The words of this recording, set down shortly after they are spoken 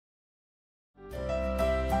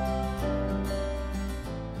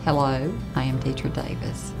Hello, I am Deidre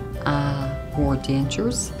Davis. I wore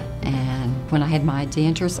dentures, and when I had my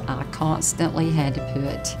dentures, I constantly had to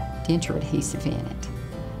put denture adhesive in it.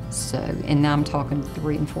 And now I'm talking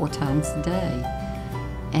 3 and 4 times a day.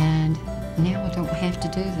 And now I don't have to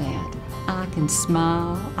do that. I can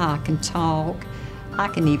smile, I can talk, I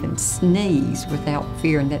can even sneeze without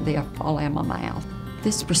fearing that they'll fall out of my mouth.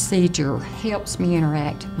 This procedure helps me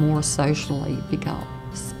interact more socially because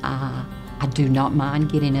I do not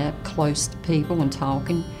mind getting up close to people and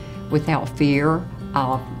talking without fear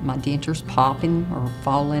of my dentures popping or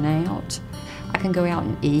falling out. I can go out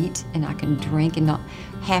and eat and I can drink and not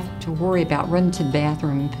have to worry about running to the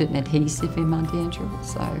bathroom and putting adhesive in my denture.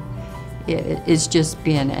 So it's just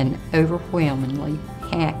been an overwhelmingly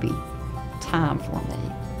happy time for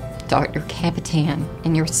me. Dr. Kapitan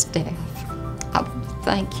and your staff, I want to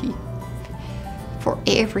thank you for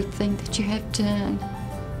everything that you have done.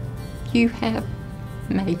 You have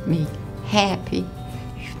made me happy.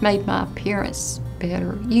 You've made my appearance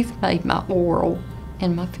better. You've made my oral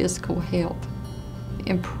and my physical health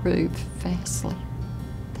improve vastly.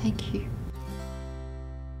 Thank you.